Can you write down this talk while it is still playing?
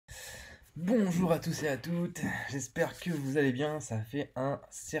Bonjour à tous et à toutes, j'espère que vous allez bien. Ça fait un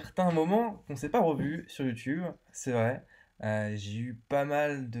certain moment qu'on s'est pas revu sur YouTube, c'est vrai. J'ai eu pas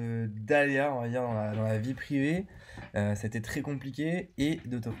mal de d'aléas, on va dire, dans la vie privée. Ça a été très compliqué et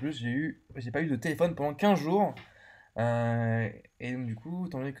d'autant plus, j'ai pas eu de téléphone pendant 15 jours. Euh, et donc du coup,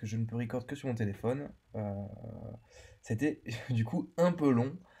 étant donné que je ne peux record que sur mon téléphone, c'était du coup un peu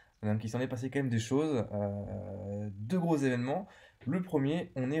long. Donc il s'en est passé quand même des choses, deux gros événements. Le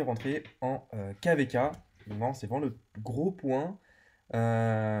premier, on est rentré en KvK. Donc vraiment, c'est vraiment le gros point.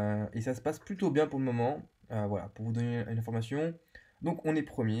 Et ça se passe plutôt bien pour le moment. Voilà, pour vous donner une information. Donc on est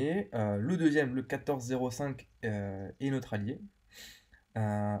premier. Le deuxième, le 1405, est notre allié.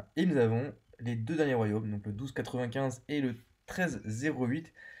 Et nous avons les deux derniers royaumes, donc le 1295 et le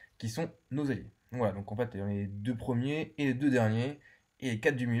 1308, qui sont nos alliés. Voilà, donc en fait, les deux premiers et les deux derniers, et les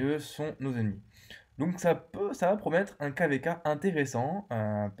quatre du milieu sont nos ennemis. Donc ça va promettre un KvK intéressant,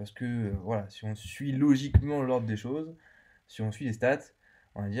 parce que voilà, si on suit logiquement l'ordre des choses, si on suit les stats,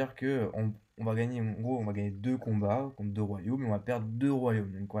 on va dire que on va gagner, en gros, on va gagner deux combats contre deux royaumes, et on va perdre deux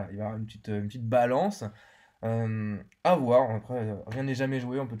royaumes. Donc voilà, il va y avoir une petite balance. À voir, après, rien n'est jamais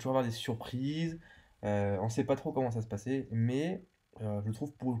joué, on peut toujours avoir des surprises. On sait pas trop comment ça se passait, mais je le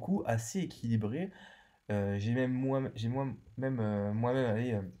trouve pour le coup assez équilibré. J'ai moi-même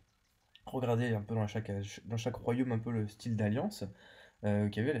allé regarder un peu dans chaque royaume un peu le style d'alliance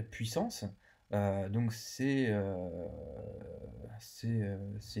qu'il y avait, la puissance. Donc c'est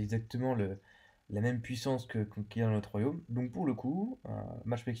exactement la même puissance qu'il y a dans notre royaume. Donc pour le coup,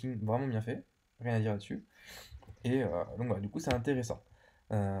 matchmaking vraiment bien fait, rien à dire là-dessus. Et donc voilà, du coup, c'est intéressant.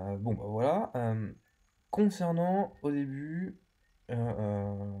 Bon, bah voilà. Concernant au début,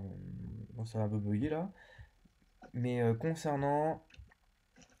 bon, ça va un peu bugger là, mais concernant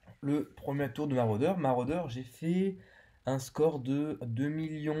le premier tour de Maraudeur, j'ai fait un score de 2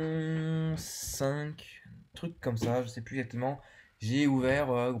 millions 5, truc comme ça, je sais plus exactement. J'ai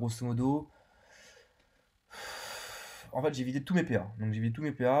ouvert grosso modo. En fait, j'ai vidé tous mes PA. Donc j'ai vidé tous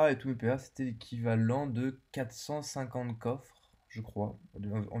mes PA et tous mes PA c'était l'équivalent de 450 coffres, je crois.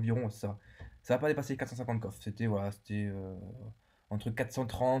 Environ ça. Ça va pas dépasser les 450 coffres. C'était voilà, c'était entre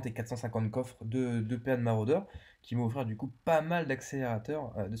 430 et 450 coffres de PA de maraudeur qui m'ont offert du coup pas mal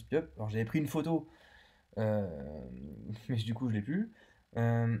d'accélérateurs de speed-up. Alors j'avais pris une photo, euh, mais du coup je l'ai plus.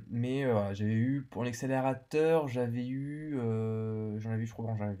 Mais voilà, j'avais eu pour l'accélérateur, j'en avais eu, je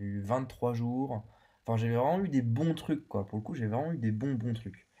crois, j'en avais eu 23 jours. Enfin, j'avais vraiment eu des bons trucs, quoi. Pour le coup, j'ai vraiment eu des bons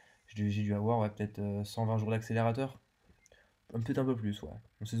trucs. J'ai dû avoir ouais, peut-être 120 jours d'accélérateur, peut-être un peu plus, ouais,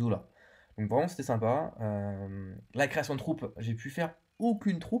 dans ces eaux-là. Donc vraiment, c'était sympa. La création de troupes, j'ai pu faire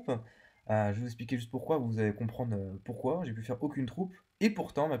aucune troupe. Je vais vous expliquer juste pourquoi, vous allez comprendre pourquoi. J'ai pu faire aucune troupe. Et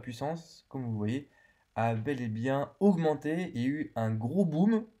pourtant, ma puissance, comme vous voyez, a bel et bien augmenté. Il y a eu un gros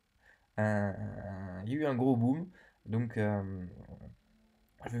boom. Il y a eu un gros boom. Donc,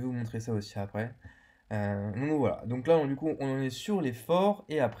 je vais vous montrer ça aussi après. Donc voilà, donc là du coup on en est sur les forts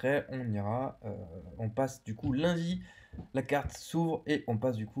et après on passe du coup lundi, la carte s'ouvre et on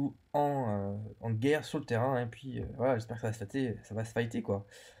passe du coup en guerre sur le terrain et puis voilà, j'espère que ça va se fighter quoi.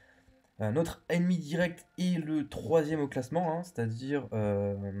 Notre ennemi direct est le troisième au classement, hein, c'est-à-dire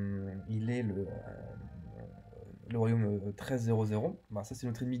il est le royaume 1300. Bah, ça c'est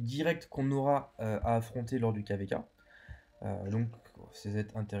notre ennemi direct qu'on aura à affronter lors du KvK. Donc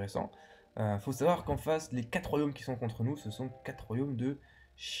c'est intéressant. Faut savoir qu'en face, les quatre royaumes qui sont contre nous, ce sont quatre royaumes de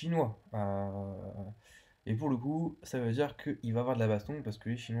Chinois. Et pour le coup, ça veut dire qu'il va y avoir de la baston parce que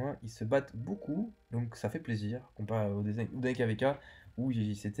les Chinois, ils se battent beaucoup, donc ça fait plaisir, comparé au dernier KvK où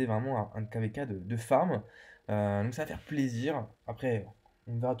c'était vraiment un KvK de farm. Donc ça va faire plaisir. Après,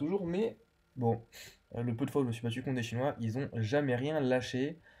 on verra toujours, mais bon, le peu de fois où je me suis battu contre des Chinois, ils ont jamais rien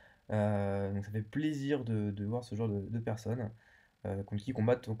lâché. Donc ça fait plaisir de voir ce genre de personnes contre qui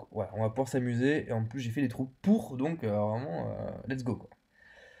combattre. Donc ouais, on va pouvoir s'amuser. Et en plus, j'ai fait des troupes pour, donc vraiment, let's go quoi.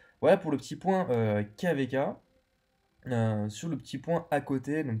 Voilà pour le petit point KvK. Sur le petit point à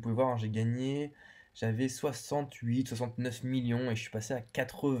côté, donc vous pouvez voir, hein, j'ai gagné, j'avais 68, 69 millions et je suis passé à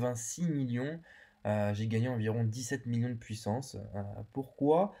 86 millions. J'ai gagné environ 17 millions de puissance.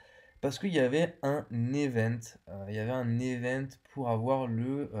 Pourquoi? Parce qu'il y avait un event. Il y avait un event pour avoir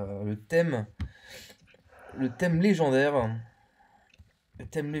le thème légendaire. Le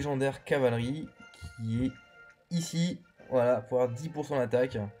thème légendaire cavalerie qui est ici. Voilà, pour avoir 10%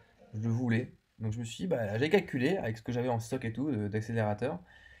 d'attaque. Je le voulais. Donc je me suis dit, bah, j'ai calculé avec ce que j'avais en stock et tout d'accélérateur.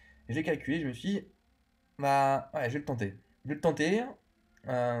 J'ai calculé, je me suis dit, bah ouais, je vais le tenter. Je vais le tenter,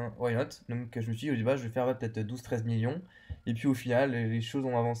 why not? Donc je me suis dit, bah, je vais faire ouais, peut-être 12-13 millions. Et puis au final, les choses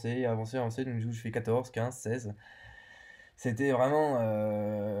ont avancé, avancé, avancé. Donc du coup, je fais 14, 15, 16. C'était vraiment,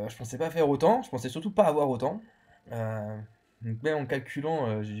 je pensais pas faire autant, je pensais surtout pas avoir autant. Euh, donc même en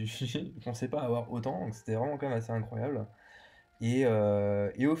calculant, je pensais pas avoir autant, donc c'était vraiment quand même assez incroyable. Et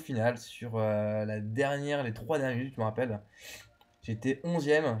au final, sur les 3 dernières minutes, je me rappelle, j'étais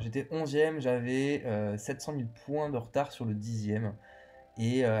 11e, j'avais 700 000 points de retard sur le 10e.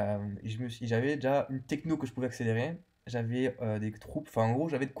 Et j'avais déjà une techno que je pouvais accélérer, j'avais des troupes, enfin en gros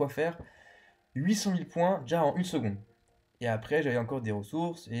j'avais de quoi faire 800 000 points déjà en 1 seconde. Et après j'avais encore des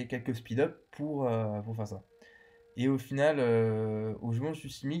ressources et quelques speed-up pour faire ça. Et au final, au moment où je me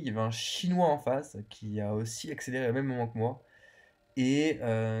suis mis, il y avait un Chinois en face qui a aussi accéléré au même moment que moi. Et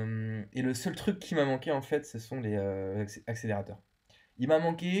le seul truc qui m'a manqué en fait, ce sont les accélérateurs. Il m'a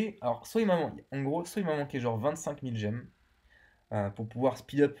manqué, alors soit il m'a manqué, en gros, soit il m'a manqué genre 25 000 gemmes pour pouvoir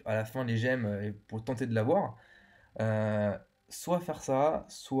speed up à la fin les gemmes et pour tenter de l'avoir. Euh, Soit faire ça,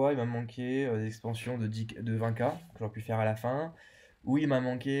 soit il m'a manqué des expansions de 20K que j'aurais pu faire à la fin. Ou il m'a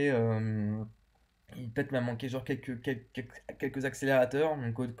manqué, peut-être m'a manqué genre quelques accélérateurs.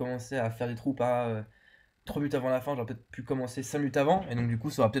 Donc commencer à faire des troupes à 3 minutes avant la fin, j'aurais peut-être pu commencer 5 minutes avant. Et donc du coup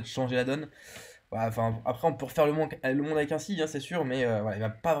ça aurait peut-être changé la donne. Voilà, enfin, après, on peut refaire le monde avec un si, hein, c'est sûr, mais voilà, il m'a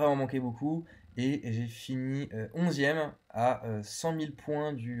pas vraiment manqué beaucoup. Et j'ai fini 11e à 100 000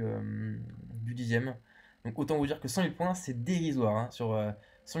 points du 10e. Donc autant vous dire que 100 000 points, c'est dérisoire, hein, sur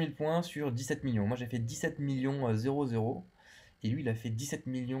 100 000 points sur 17 millions. Moi, j'ai fait 17 millions 00 et lui, il a fait 17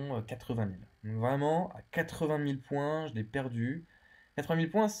 millions 80 000. Donc vraiment, à 80 000 points, je l'ai perdu. 80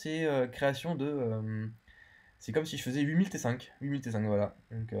 000 points, c'est création de c'est comme si je faisais 8000 T5. 8000 T5, voilà.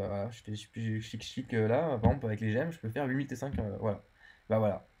 Donc voilà, je fais chic là, par exemple avec les gemmes, je peux faire 8000 T5, voilà. Bah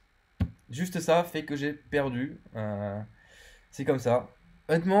voilà. Juste ça fait que j'ai perdu. C'est comme ça.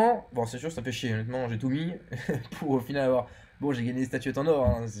 Honnêtement, bon c'est sûr ça fait chier, honnêtement j'ai tout mis pour au final avoir... Bon j'ai gagné des statuettes en or,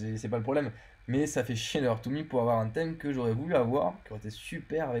 hein, c'est pas le problème. Mais ça fait chier d'avoir tout mis pour avoir un thème que j'aurais voulu avoir, qui aurait été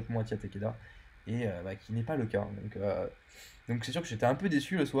super avec moi Tia Takeda, et bah, qui n'est pas le cas. Donc c'est sûr que j'étais un peu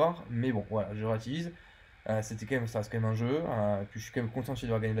déçu le soir, mais bon voilà, je relativise. C'était quand même, ça reste quand même un jeu. Puis je suis quand même content aussi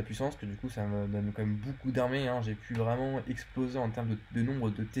d'avoir gagné de la puissance, que du coup ça me donne quand même beaucoup d'armées, hein. J'ai pu vraiment exploser en termes de nombre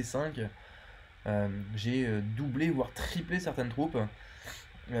de T5. J'ai doublé, voire triplé certaines troupes.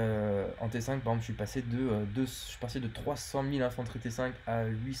 En T5, par exemple, je suis passé de 300 000 infanterie T5 à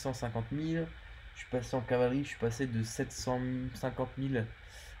 850 000. Je suis passé en cavalerie, je suis passé de 750 000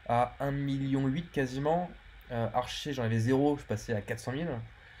 à 1,8 million quasiment. Archer, j'en avais zéro, je suis passé à 400 000.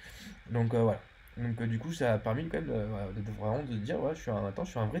 Donc voilà. Donc du coup, ça a permis quand même voilà, vraiment de dire ouais, je suis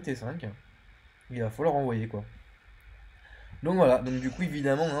un vrai T5. Il va falloir envoyer quoi. Donc voilà. Donc du coup,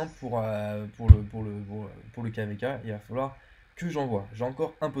 évidemment, hein, pour le KvK, il va falloir que j'envoie. J'ai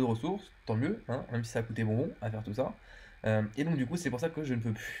encore un peu de ressources, tant mieux, hein, même si ça a coûté bonbon à faire tout ça. Et donc du coup, c'est pour ça que je ne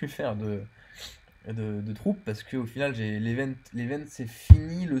peux plus faire de troupes parce qu'au final, l'event c'est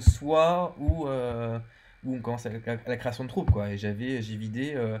fini le soir où on commence à la création de troupes quoi. Et j'ai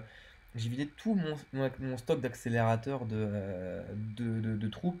vidé tout mon stock d'accélérateurs de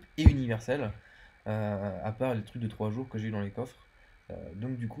troupes et universels, à part les trucs de 3 jours que j'ai eu dans les coffres.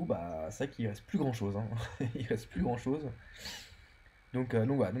 Donc du coup, bah, c'est vrai qu'il reste plus grand chose, hein. Il reste plus grand chose. Donc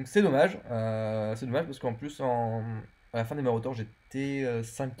voilà, donc c'est dommage parce qu'en plus, à la fin des Marauders, j'étais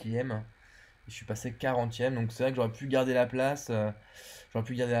 5e. Et je suis passé 40e, donc c'est vrai que j'aurais pu garder la place.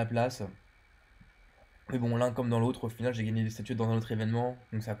 Mais bon, l'un comme dans l'autre, au final, j'ai gagné des statuettes dans un autre événement,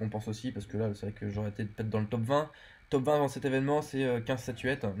 donc ça compense aussi, parce que là, c'est vrai que j'aurais été peut-être dans le top 20. Top 20 dans cet événement, c'est 15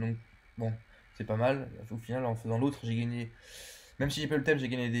 statuettes, donc bon, c'est pas mal. Au final, en faisant l'autre, j'ai gagné, même si j'ai pas eu le thème, j'ai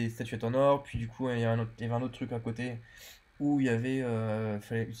gagné des statuettes en or, puis du coup, il y avait un autre truc à côté, où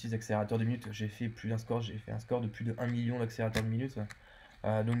fallait utiliser l'accélérateur de minutes. J'ai fait un score de plus de 1 million d'accélérateurs de minutes.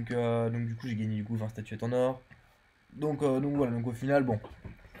 Donc du coup, j'ai gagné du coup 20 statuettes en or. Donc voilà, donc au final, bon,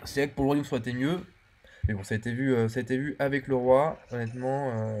 c'est vrai que pour le royaume, ça aurait été mieux. Mais bon, ça a été vu avec le roi,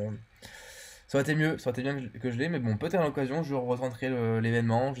 honnêtement. Ça aurait été mieux, ça aurait été bien que je l'ai, mais bon, peut-être à l'occasion, je retenterai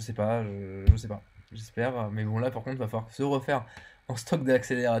l'événement, je sais pas, je sais pas. J'espère, mais bon, là par contre, il va falloir se refaire en stock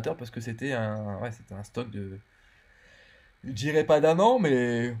d'accélérateur parce que c'était un stock de. Je dirais pas d'un an,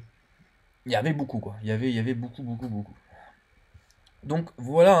 mais il y avait beaucoup quoi. Il y avait beaucoup, beaucoup, beaucoup. Donc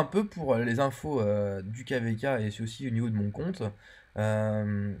voilà un peu pour les infos du KvK et c'est aussi au niveau de mon compte.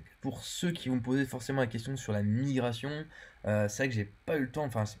 Pour ceux qui vont me poser forcément la question sur la migration, c'est vrai que j'ai pas eu le temps,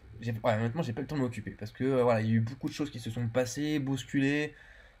 enfin ouais, honnêtement j'ai pas eu le temps de m'occuper parce que voilà, il y a eu beaucoup de choses qui se sont passées, bousculées.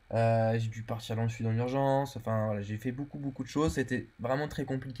 J'ai dû partir dans le sud en urgence, enfin voilà, j'ai fait beaucoup beaucoup de choses, c'était vraiment très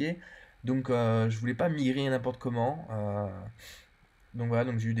compliqué. Donc je voulais pas migrer n'importe comment. Donc voilà,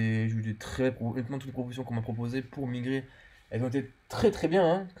 donc j'ai eu des honnêtement toutes les propositions qu'on m'a proposées pour migrer elles ont été très très bien,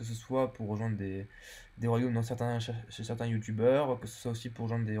 hein, que ce soit pour rejoindre des royaumes chez certains youtubeurs, que ce soit aussi pour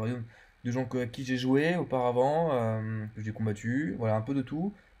rejoindre des royaumes de gens à qui j'ai joué auparavant, que j'ai combattu, voilà, un peu de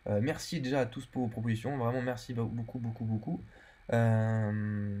tout. Merci déjà à tous pour vos propositions, vraiment merci beaucoup, beaucoup, beaucoup.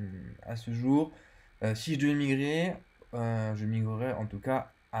 À ce jour, si je devais migrer, je migrerais en tout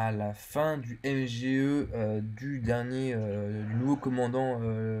cas à la fin du MGE du nouveau commandant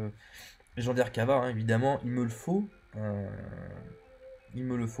légendaire Kava, hein, évidemment, il me le faut. euh, il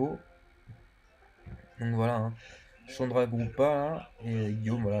me le faut. Donc voilà, hein. Chandra Groupa et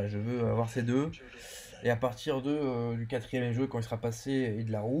Guillaume, voilà, je veux avoir ces deux. Et à partir du quatrième jeu, quand il sera passé et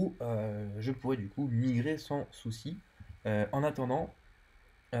de la roue, je pourrai du coup migrer sans souci. En attendant,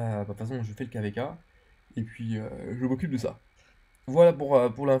 de toute façon, je fais le KvK et puis je m'occupe de ça. Voilà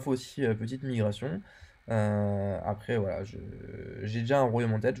pour l'info aussi, petite migration. Après, voilà, j'ai déjà un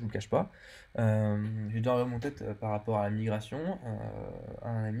royaume en tête, je vous le cache pas. J'ai déjà un royaume en tête par rapport à la migration, à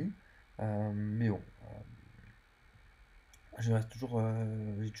un ami. Mais bon, j'ai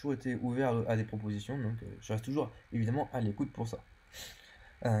toujours été ouvert à des propositions, donc je reste toujours évidemment à l'écoute pour ça.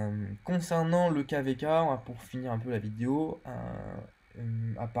 Concernant le KvK, pour finir un peu la vidéo,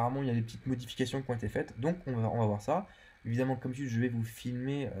 apparemment il y a des petites modifications qui ont été faites, donc on va voir ça. Évidemment, comme tu dis, je vais vous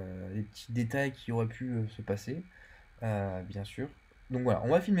filmer les petits détails qui auraient pu se passer, bien sûr. Donc voilà, on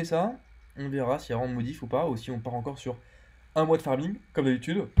va filmer ça, on verra s'il y a vraiment de modif ou pas, ou si on part encore sur un mois de farming, comme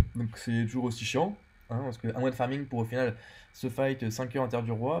d'habitude. Donc c'est toujours aussi chiant, hein, parce qu'un mois de farming pour au final se fight 5 heures à terre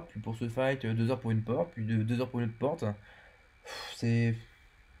du roi, puis pour se fight 2 heures pour une porte, puis 2 heures pour une autre porte. C'est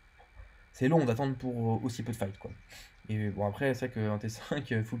c'est long d'attendre pour aussi peu de fight, quoi. Et bon, après, c'est vrai qu'un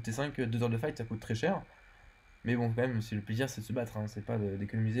T5, full T5, 2 heures de fight, ça coûte très cher. Mais bon, quand même, c'est le plaisir, c'est de se battre, hein, c'est pas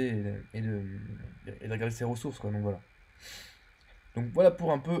d'économiser et de regarder ses ressources, quoi. Donc voilà. Donc voilà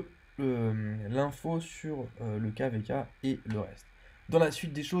pour un peu l'info sur le KvK et le reste. Dans la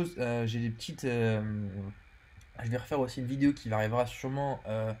suite des choses, j'ai des petites. Je vais refaire aussi une vidéo qui arrivera sûrement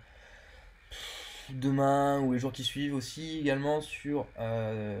demain ou les jours qui suivent aussi également sur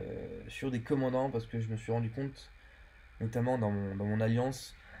des commandants parce que je me suis rendu compte, notamment dans mon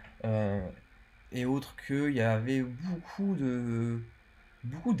alliance euh, et autres, qu'il y avait beaucoup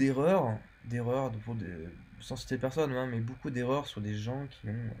sans citer personne, hein, mais beaucoup d'erreurs sur des gens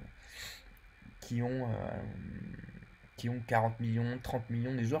qui ont, euh, qui ont 40 millions, 30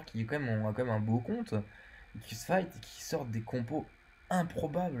 millions, des joueurs qui ont quand même un beau compte, qui se fight et qui sortent des compos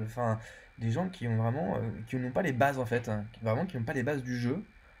improbables. Enfin, des gens qui ont vraiment, qui n'ont pas les bases en fait, hein, vraiment qui n'ont pas les bases du jeu,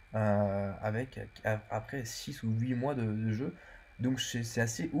 après 6 ou 8 mois de jeu. Donc c'est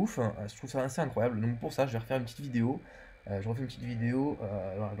assez ouf, hein, je trouve ça assez incroyable. Donc pour ça, je vais refaire une petite vidéo. Je refais une petite vidéo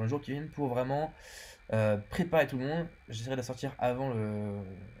dans les jours qui viennent pour vraiment préparer tout le monde. J'essaierai de la sortir avant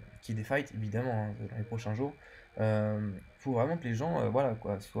qu'il y ait des fights, évidemment, hein, dans les prochains jours. Faut vraiment que les gens voilà,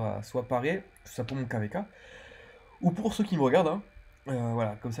 quoi, soient parés, que ce soit pour mon KvK ou pour ceux qui me regardent, hein.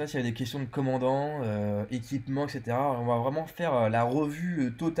 Voilà, comme ça, s'il y a des questions de commandant, équipement, etc., on va vraiment faire la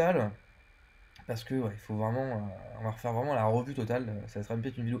revue totale. Parce que ouais, il faut vraiment, on va refaire vraiment la revue totale. Ça sera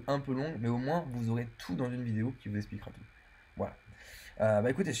peut-être une vidéo un peu longue, mais au moins vous aurez tout dans une vidéo qui vous expliquera tout. Voilà. Bah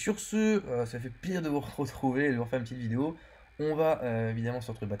écoutez, sur ce, ça fait plaisir de vous retrouver et de vous refaire une petite vidéo. On va évidemment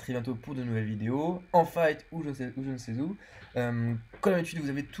se retrouver très bientôt pour de nouvelles vidéos, en fight ou je ne sais où. Comme d'habitude, vous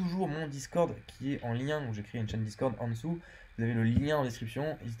avez toujours mon Discord qui est en lien, donc j'ai créé une chaîne Discord en dessous. Vous avez le lien en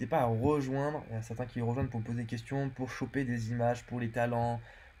description. N'hésitez pas à rejoindre. Il y a certains qui rejoignent pour poser des questions, pour choper des images, pour les talents,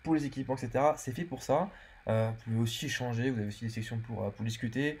 pour les équipements, etc. C'est fait pour ça. Vous pouvez aussi échanger, vous avez aussi des sections pour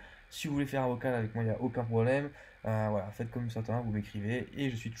discuter. Si vous voulez faire un vocal avec moi, il n'y a aucun problème. Voilà, faites comme certains, vous m'écrivez et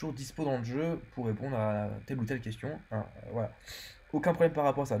je suis toujours dispo dans le jeu pour répondre à telle ou telle question, hein, voilà. Aucun problème par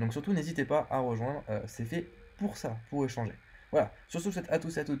rapport à ça. Donc surtout, n'hésitez pas à rejoindre. C'est fait pour ça, pour échanger. Voilà. Sur ce, je vous souhaite à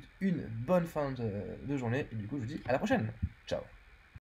tous et à toutes une bonne fin de journée. Et du coup, je vous dis à la prochaine. Ciao.